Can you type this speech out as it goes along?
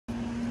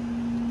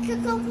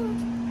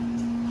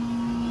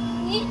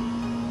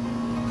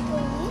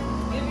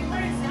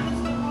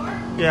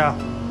Yeah.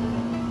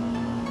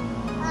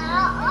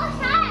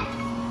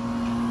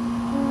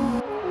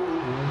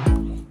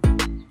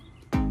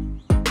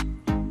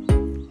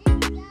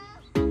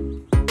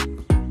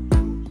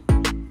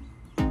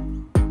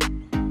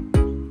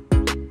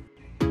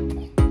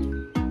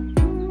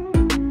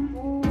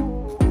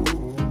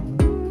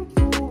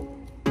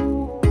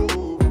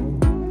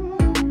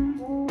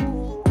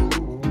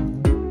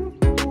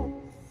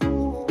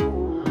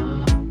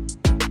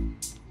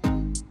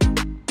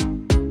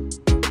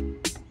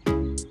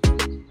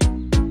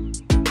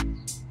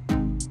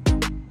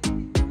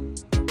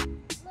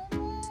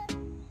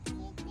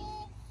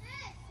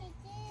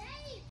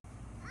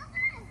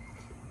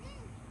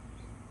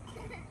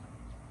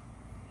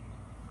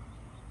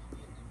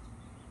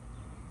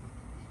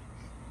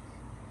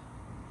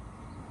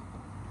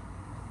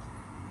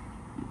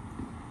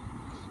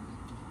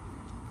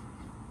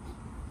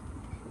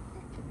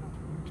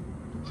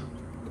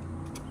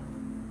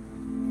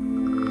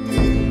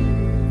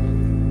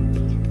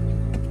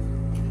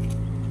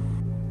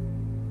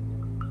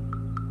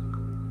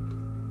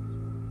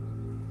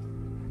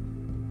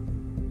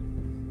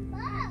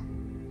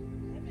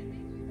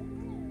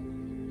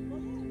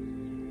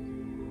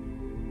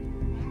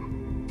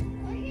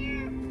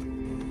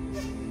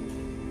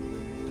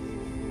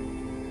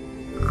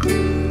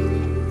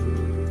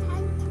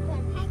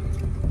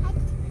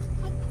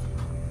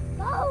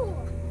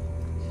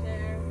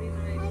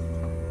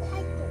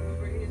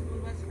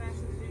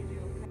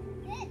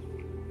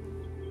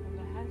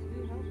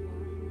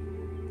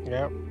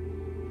 Yep.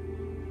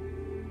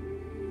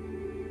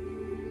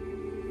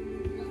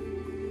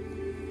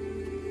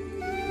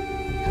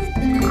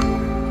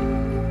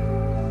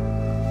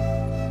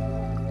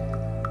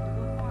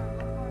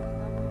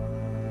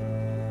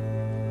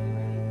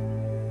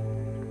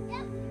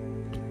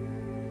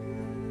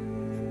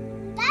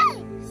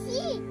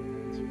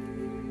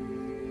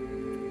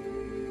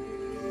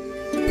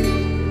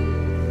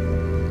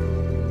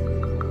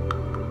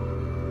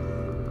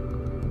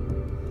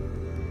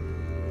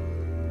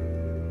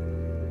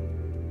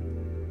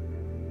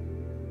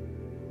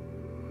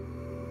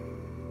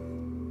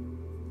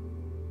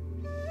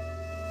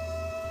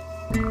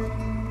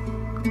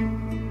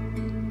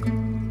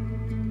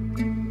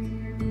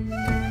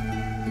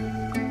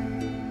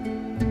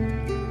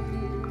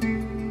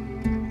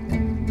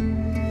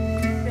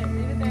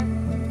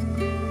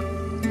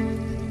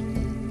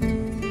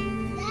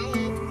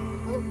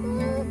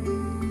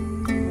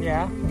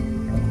 Yeah.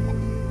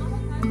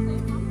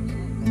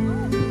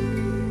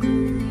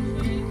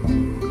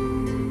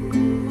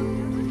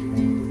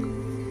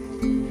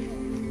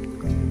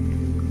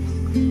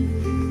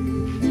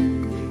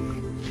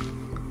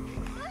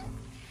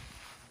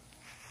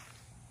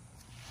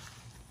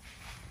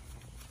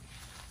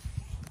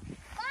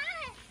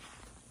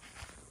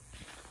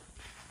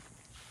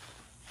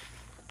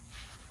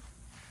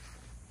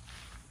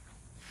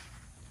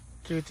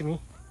 Give it to me.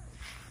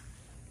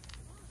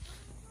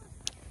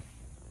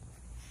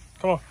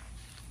 Come on.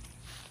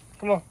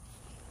 Come on.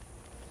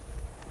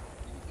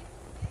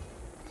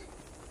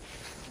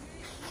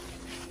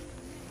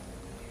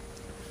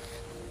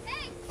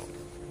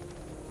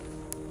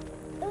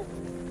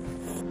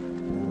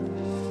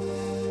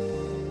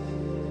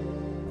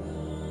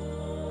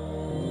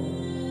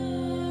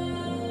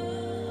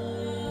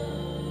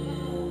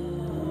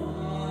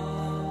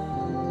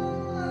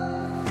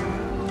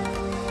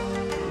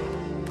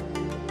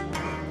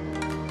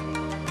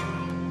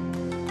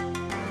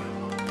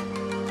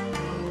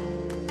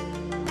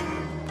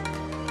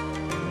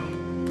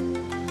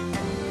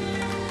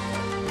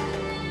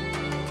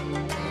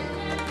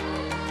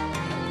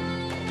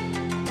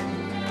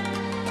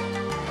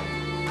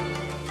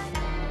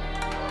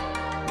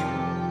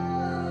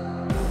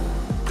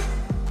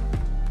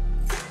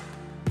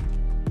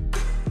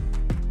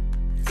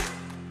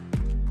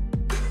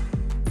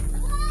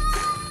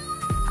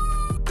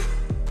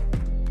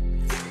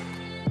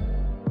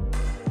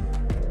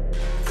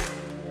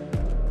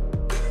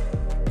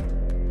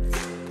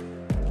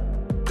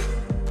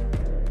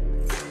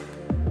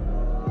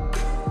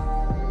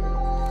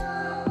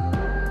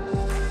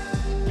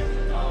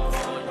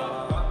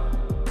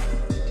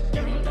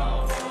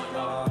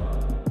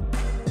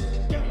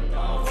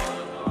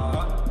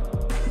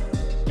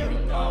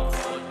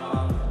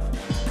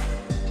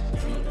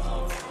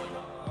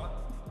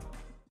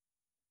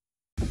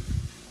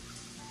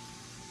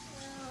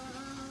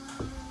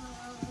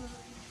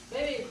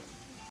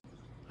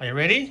 Are you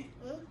ready?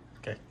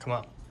 Okay, come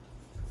on.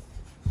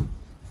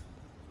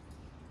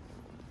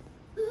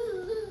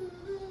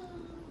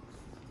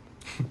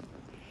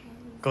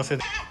 Go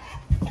sit.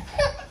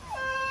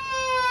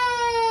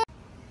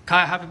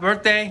 Kai, happy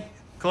birthday.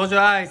 Close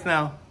your eyes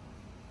now.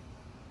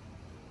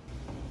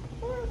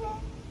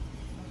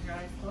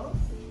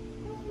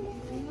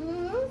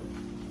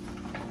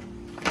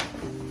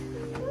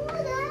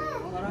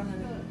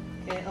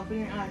 Okay, open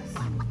your eyes.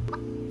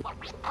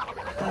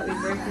 Happy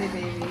birthday,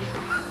 baby.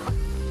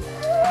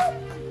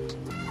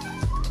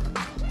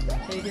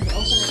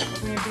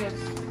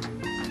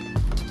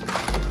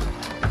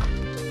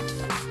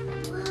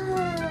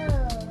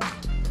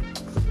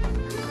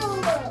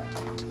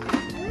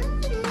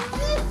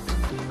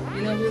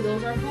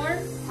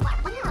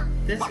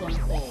 this one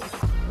cold.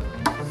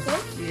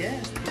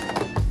 Yeah.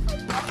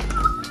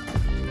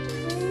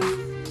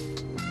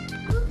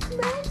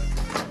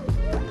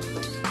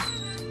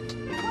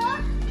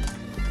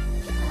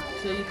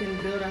 So you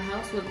can build a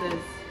house with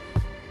this.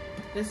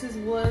 This is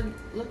wood.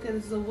 Look at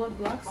this is a wood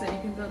block set. You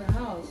can build a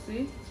house.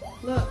 See?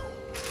 Look.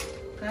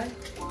 Okay.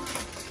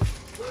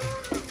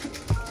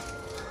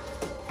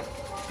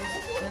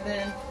 And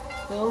then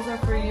those are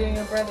for you and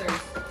your brothers.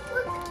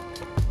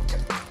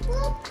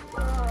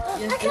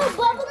 Yes, I got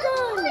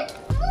bubblegum.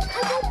 I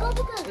got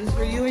bubblegum. This is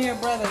for you and your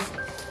brother.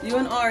 You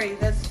and Ari.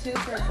 That's two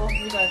for both of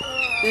you guys.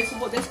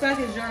 This bag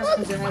is yours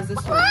because it has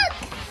this one.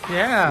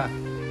 Yeah,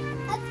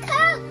 A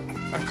cup.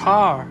 a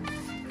car.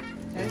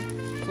 Okay.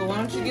 So why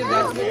don't you give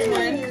that to the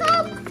twin?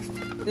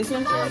 This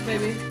one's yours,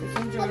 baby. This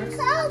one's yours.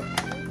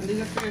 And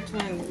these are for your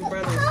twins, your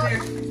brothers. Here,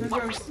 these are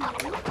yours.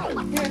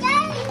 Here.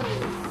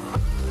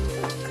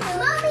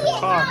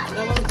 Car.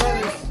 That one's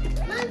brothers.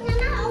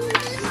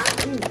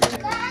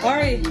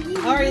 Ari,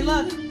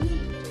 look.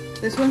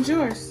 This one's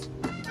yours.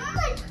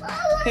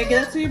 Okay,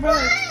 get that to your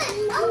brother.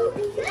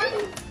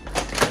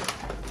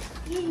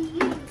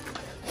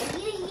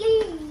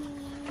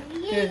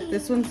 Here,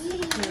 this one's here.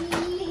 Here you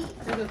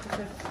go,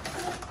 Tisha.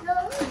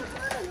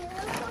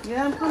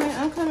 Yeah, I'm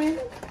coming.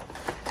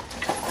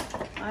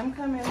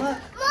 Look.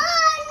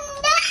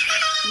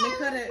 Let me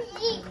cut it.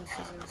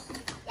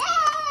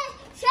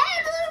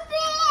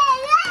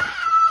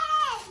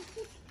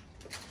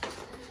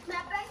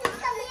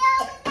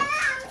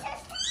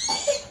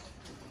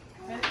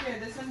 Right here,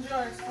 this one's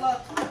yours.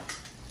 Look.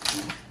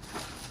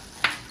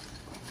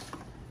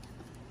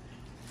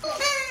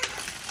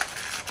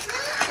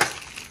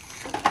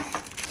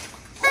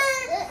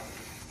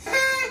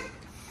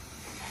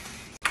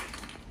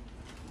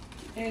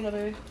 Here you go,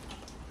 baby.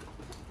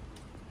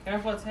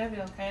 Careful, it's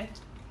heavy, okay?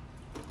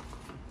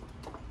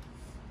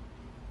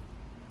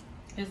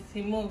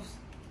 He moves.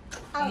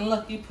 And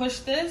look, you push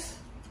this.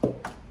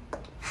 Look,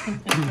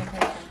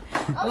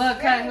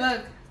 Kai,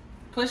 look.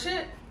 Push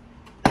it.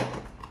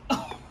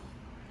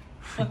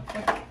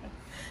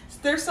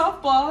 They're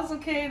soft balls,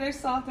 okay? They're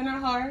soft and they're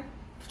hard.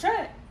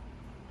 Try it.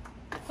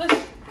 Push.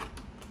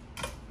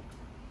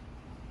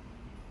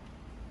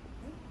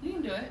 You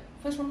can do it.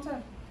 Push one more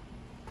time.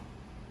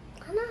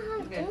 I know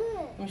how to do it.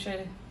 Let me show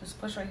you. Just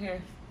push right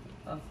here.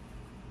 Oh,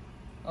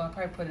 I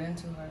probably put it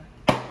into her.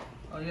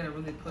 Oh, you gotta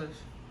really push.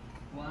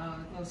 Wow,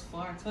 that goes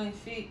far. 20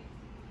 feet.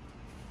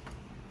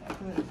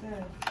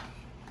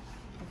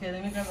 Okay,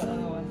 let me grab the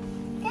other one.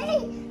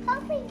 Daddy,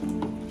 help me.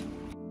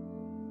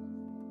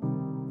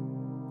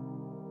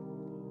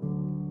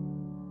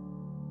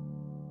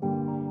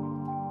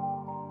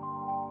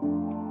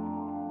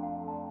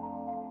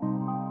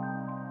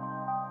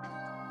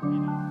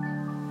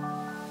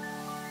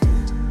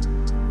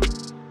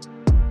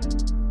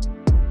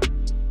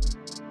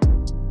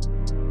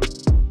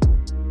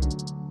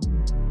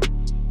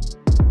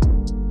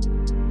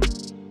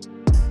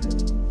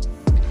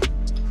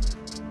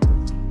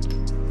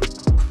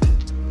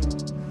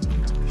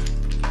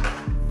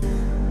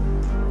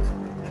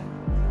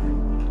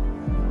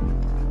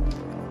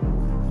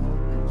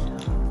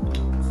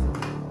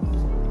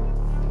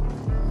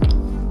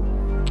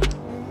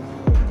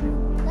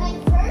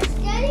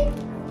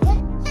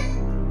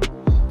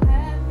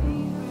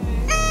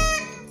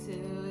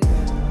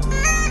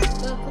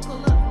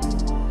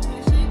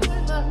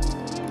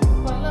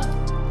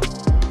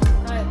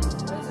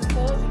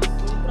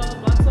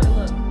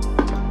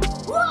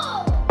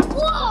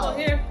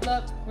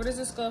 Where does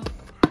this go?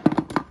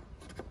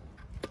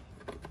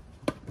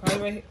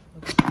 Probably right here.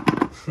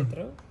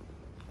 Throw.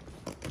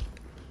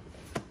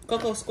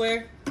 Coco,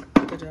 square.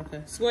 Good job,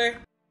 okay. Square.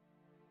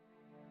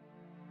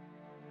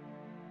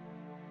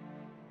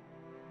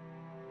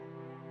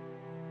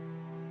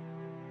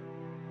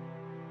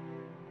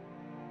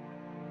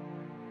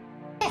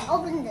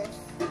 Open this.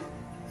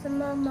 So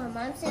mom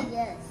said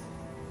yes.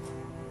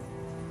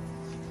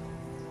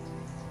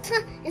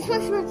 It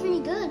smells pretty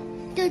good.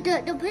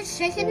 The put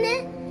shake in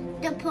there.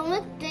 The pull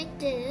it like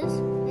this,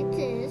 like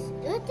this,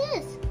 like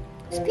this.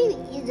 It's pretty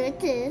easy, like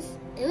this,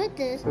 like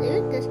this,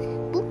 like this.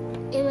 Boop,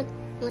 and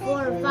with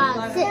 4,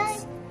 5,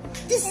 6.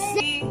 This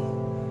is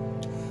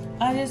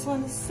I just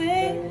want to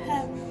say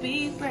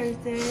happy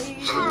birthday.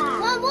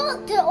 Mom,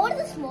 order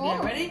the small.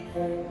 Yeah, ready?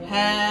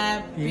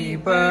 Happy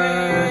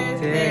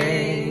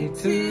birthday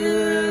to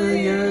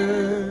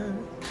you.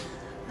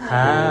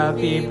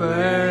 Happy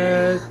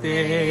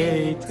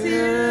birthday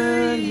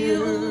to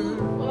you.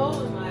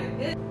 Oh my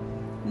goodness.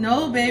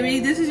 No, baby,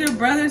 this is your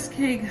brother's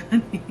cake,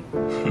 honey.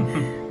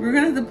 We're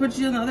gonna have to put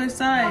you on the other You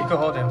side. can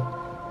hold him.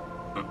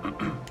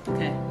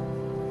 Okay.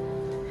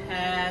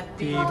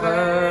 Happy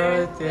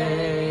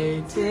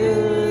Birthday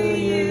to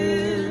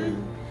you.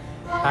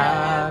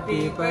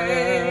 Happy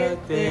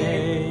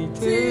birthday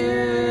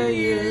to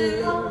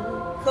you.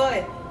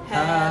 Chloe.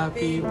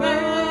 Happy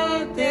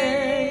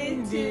birthday,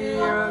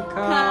 dear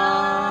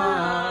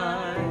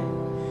Kai.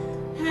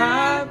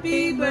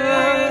 Happy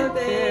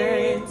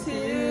birthday to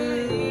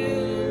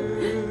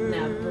you.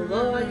 Now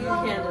blow out your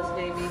candles,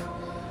 baby.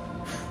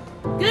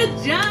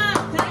 Good job.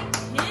 Thank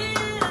you.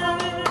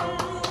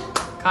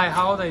 Kai,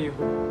 how old are you?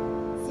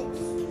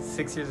 6.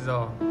 6 years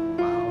old.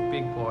 Wow,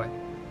 big boy.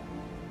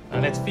 Now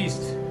let's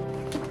feast. Just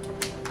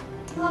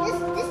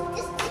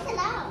take it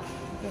out.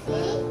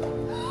 See?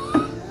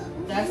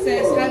 That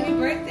says happy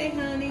birthday,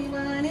 honey,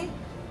 bunny.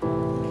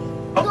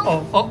 Uh-oh.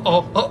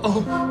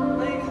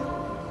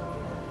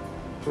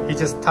 He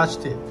just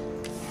touched it.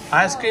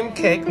 Ice cream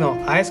cake, no.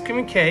 Ice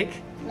cream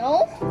cake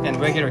No. and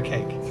regular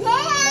cake. A No.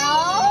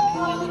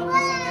 little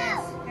piece of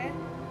this, okay?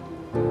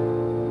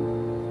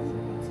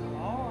 It's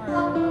hard.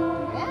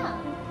 Yeah.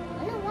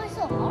 I know why it's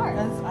so hard.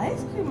 That's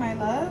ice cream, my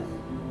love.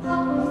 You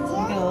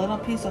get a little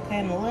piece, okay,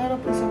 and a little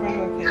piece of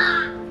regular cake.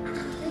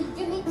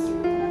 Give me 2.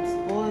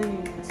 Boy,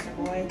 Mr.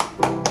 Boy.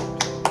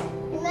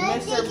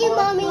 Nice, Mr. thank you, Boy.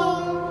 Mommy. I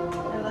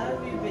love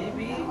you,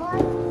 baby.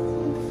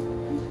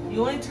 You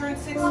only turned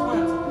 6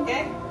 once,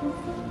 okay?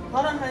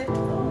 Hold on, honey.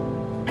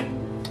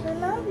 I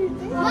love you.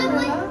 Thank you, Wait,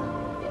 wait. love.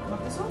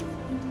 Want this one?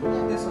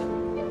 This one.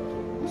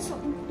 This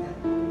one.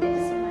 This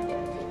is my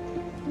birthday.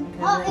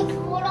 Okay, Oh, it's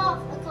rolled off.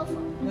 Let's go for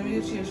let me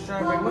get you a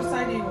strawberry. What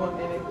side do you want,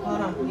 baby?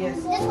 Hold on. Yes.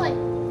 this way. Oh,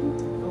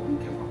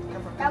 careful.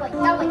 That way.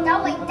 That way. That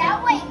way. That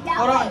way. That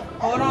Hold way. on.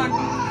 Hold on.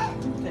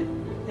 Okay.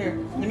 Here.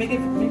 Let me get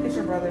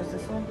your brothers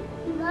this one.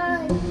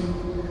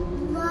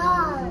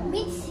 Mom.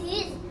 Me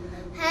too.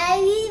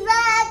 Happy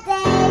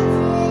birthday to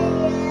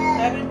you.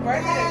 Happy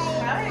birthday,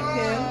 Kai,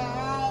 Kim.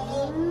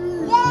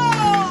 Yay.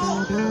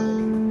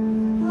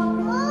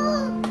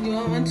 You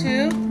want one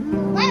too?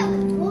 Wait,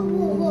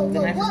 whoa. The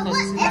knife is What close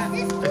is to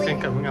this? I think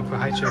I'm going up for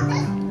high chair. My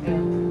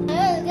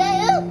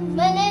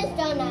name's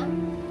Donna.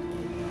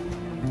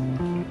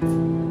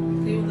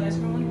 See what the ice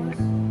cream one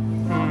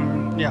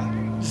was? Yeah,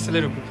 just a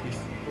little bit, please.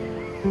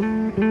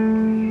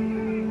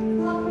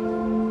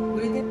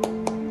 What do you think?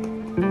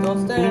 Don't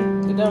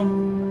stand. Sit down.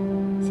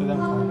 So then,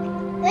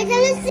 We're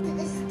gonna see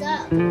the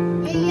stuff.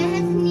 You have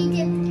to need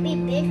to